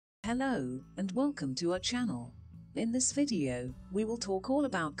Hello, and welcome to our channel. In this video, we will talk all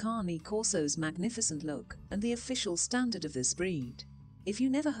about Cane Corso's magnificent look and the official standard of this breed. If you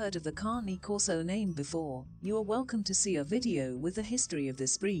never heard of the Cane Corso name before, you are welcome to see a video with the history of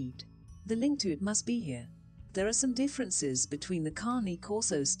this breed. The link to it must be here. There are some differences between the Cane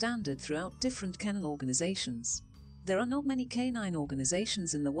Corso standard throughout different kennel organizations. There are not many canine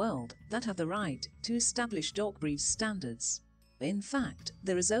organizations in the world that have the right to establish dog breed standards. In fact,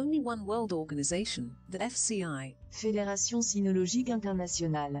 there is only one world organization, the FCI, Fédération Cynologique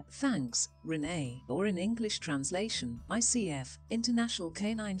Internationale. Thanks, Renee, or in English translation, ICF, International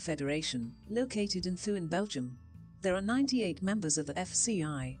Canine Federation, located in Thuin, Belgium. There are 98 members of the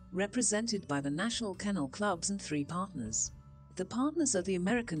FCI, represented by the national kennel clubs and 3 partners. The partners are the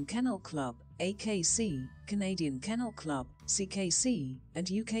American Kennel Club, AKC, Canadian Kennel Club, CKC,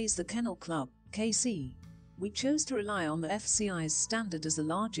 and UK's The Kennel Club, KC. We chose to rely on the FCI's standard as the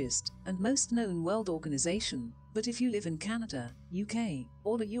largest and most known world organization, but if you live in Canada, UK,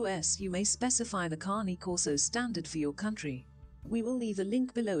 or the US, you may specify the Cane Corso standard for your country. We will leave a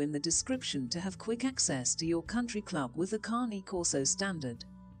link below in the description to have quick access to your country club with the Cane Corso standard.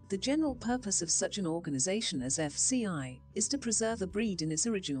 The general purpose of such an organization as FCI is to preserve the breed in its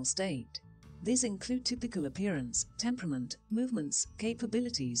original state. These include typical appearance, temperament, movements,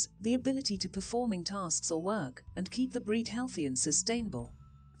 capabilities, the ability to performing tasks or work, and keep the breed healthy and sustainable.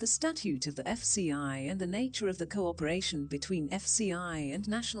 The statute of the FCI and the nature of the cooperation between FCI and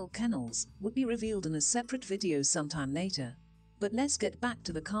national kennels would be revealed in a separate video sometime later. But let's get back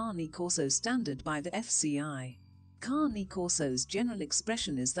to the Cane Corso standard by the FCI. Cane Corso's general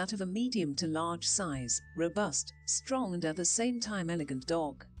expression is that of a medium to large size, robust, strong and at the same time elegant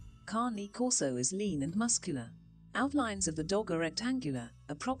dog. Cane Corso is lean and muscular. Outlines of the dog are rectangular,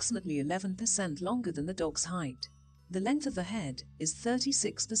 approximately 11% longer than the dog's height. The length of the head is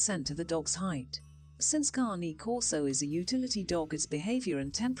 36% of the dog's height. Since Cane Corso is a utility dog, its behavior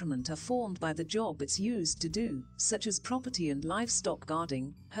and temperament are formed by the job it's used to do, such as property and livestock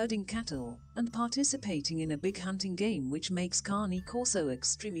guarding, herding cattle, and participating in a big hunting game, which makes Cane Corso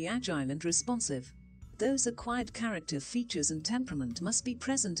extremely agile and responsive. Those acquired character features and temperament must be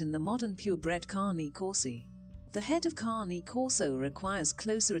present in the modern purebred Cane Corsi. The head of Cane Corso requires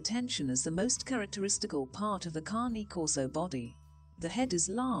closer attention as the most characteristical part of the Cane Corso body. The head is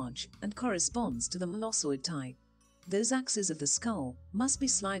large and corresponds to the molossoid type. Those axes of the skull must be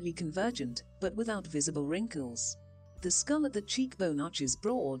slightly convergent, but without visible wrinkles. The skull at the cheekbone arch is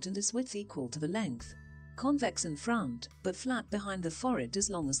broad and its width equal to the length. Convex in front, but flat behind the forehead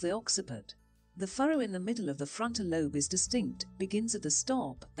as long as the occiput. The furrow in the middle of the frontal lobe is distinct, begins at the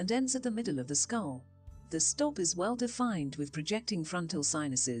stop, and ends at the middle of the skull. The stop is well defined with projecting frontal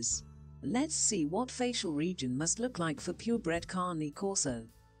sinuses. Let's see what facial region must look like for purebred Cane Corso.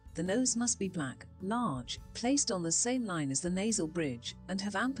 The nose must be black, large, placed on the same line as the nasal bridge, and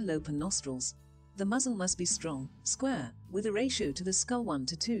have ample open nostrils. The muzzle must be strong, square, with a ratio to the skull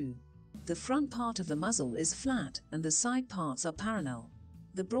 1:2. The front part of the muzzle is flat, and the side parts are parallel.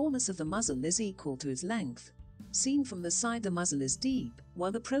 The broadness of the muzzle is equal to its length. Seen from the side, the muzzle is deep,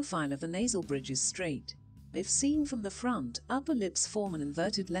 while the profile of the nasal bridge is straight. If seen from the front, upper lips form an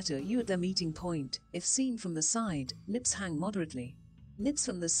inverted letter U at their meeting point. If seen from the side, lips hang moderately. Lips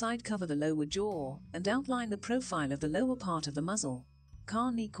from the side cover the lower jaw and outline the profile of the lower part of the muzzle.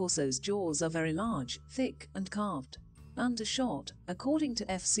 Cane Corso's jaws are very large, thick, and carved. Undershot, according to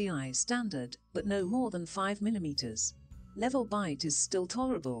FCI standard, but no more than 5 mm. Level bite is still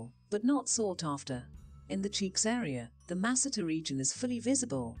tolerable, but not sought after. In the cheeks area, the masseter region is fully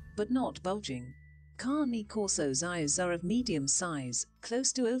visible, but not bulging. Cane Corso's eyes are of medium size,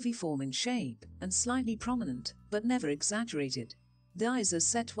 close to oviform in shape, and slightly prominent, but never exaggerated. The eyes are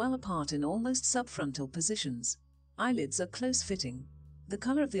set well apart in almost subfrontal positions. Eyelids are close-fitting. The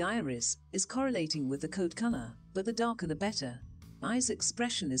color of the iris is correlating with the coat color, but the darker the better. Eyes'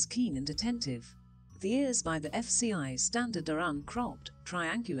 expression is keen and attentive. The ears by the FCI standard are uncropped,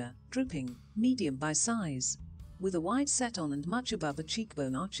 triangular, drooping, medium by size, with a wide set-on and much above the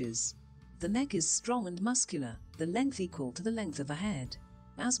cheekbone arches. The neck is strong and muscular, the length equal to the length of a head.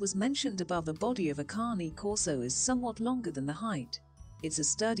 As was mentioned above, the body of a Cane Corso is somewhat longer than the height. It's a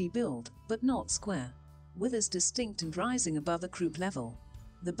sturdy build, but not square. Withers distinct and rising above the croup level.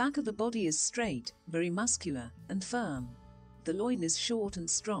 The back of the body is straight, very muscular, and firm. The loin is short and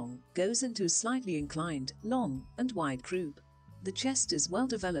strong, goes into a slightly inclined, long, and wide croup. The chest is well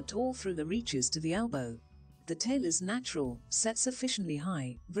developed all through the reaches to the elbow. The tail is natural, set sufficiently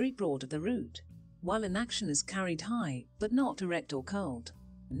high, very broad at the root, while in action is carried high, but not erect or curled.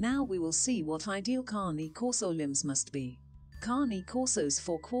 Now we will see what ideal Cane Corso limbs must be. Cane Corso's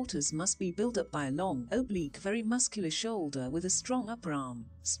forequarters must be built up by a long, oblique, very muscular shoulder with a strong upper arm,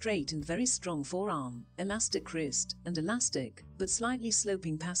 straight and very strong forearm, elastic wrist, and elastic, but slightly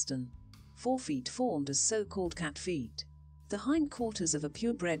sloping pastern. Forefeet formed as so-called cat feet. The hindquarters of a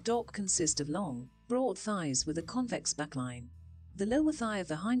purebred dog consist of long, broad thighs with a convex backline. The lower thigh of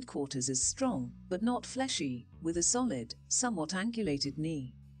the hindquarters is strong, but not fleshy, with a solid, somewhat angulated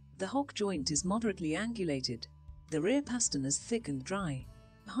knee. The hock joint is moderately angulated. The rear pastern is thick and dry.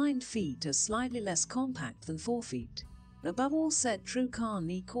 Hind feet are slightly less compact than forefeet. Above all, said true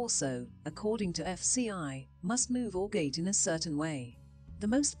Cane Corso, according to FCI, must move or gait in a certain way. The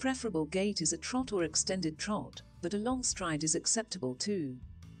most preferable gait is a trot or extended trot, but a long stride is acceptable too.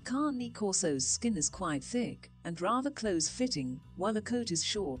 Cane Corso's skin is quite thick and rather close-fitting, while the coat is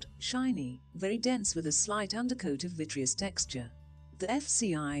short, shiny, very dense with a slight undercoat of vitreous texture. The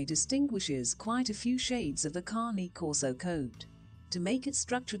FCI distinguishes quite a few shades of the Cane Corso coat. To make it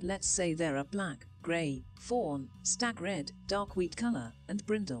structured, let's say there are black, grey, fawn, stag red, dark wheat color, and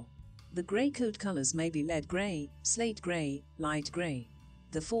brindle. The grey coat colors may be lead grey, slate grey, light grey.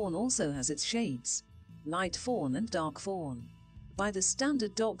 The fawn also has its shades: light fawn and dark fawn. By the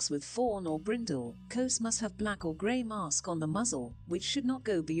standard dogs with fawn or brindle, coats must have black or grey mask on the muzzle, which should not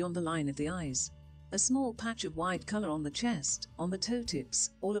go beyond the line of the eyes. A small patch of white color on the chest, on the toe tips,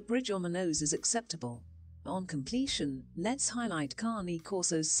 or a bridge on the nose is acceptable. On completion, let's highlight Cane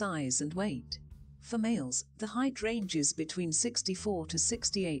Corso's size and weight. For males, the height ranges between 64 to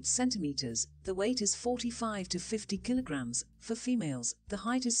 68 centimeters, the weight is 45 to 50 kilograms. For females, the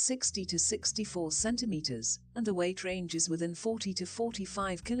height is 60 to 64 centimeters, and the weight ranges within 40 to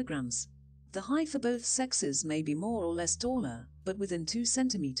 45 kilograms. The height for both sexes may be more or less taller, but within 2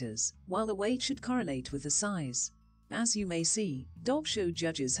 centimeters, while the weight should correlate with the size. As you may see, dog show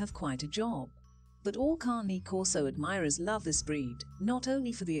judges have quite a job. But all Cane Corso admirers love this breed, not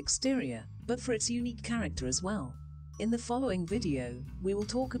only for the exterior, but for its unique character as well. In the following video, we will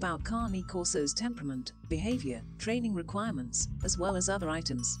talk about Cane Corso's temperament, behavior, training requirements, as well as other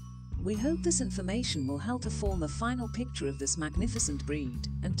items. We hope this information will help to form a final picture of this magnificent breed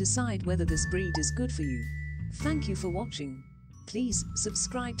and decide whether this breed is good for you. Thank you for watching. Please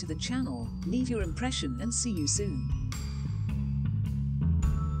subscribe to the channel, leave your impression, and see you soon.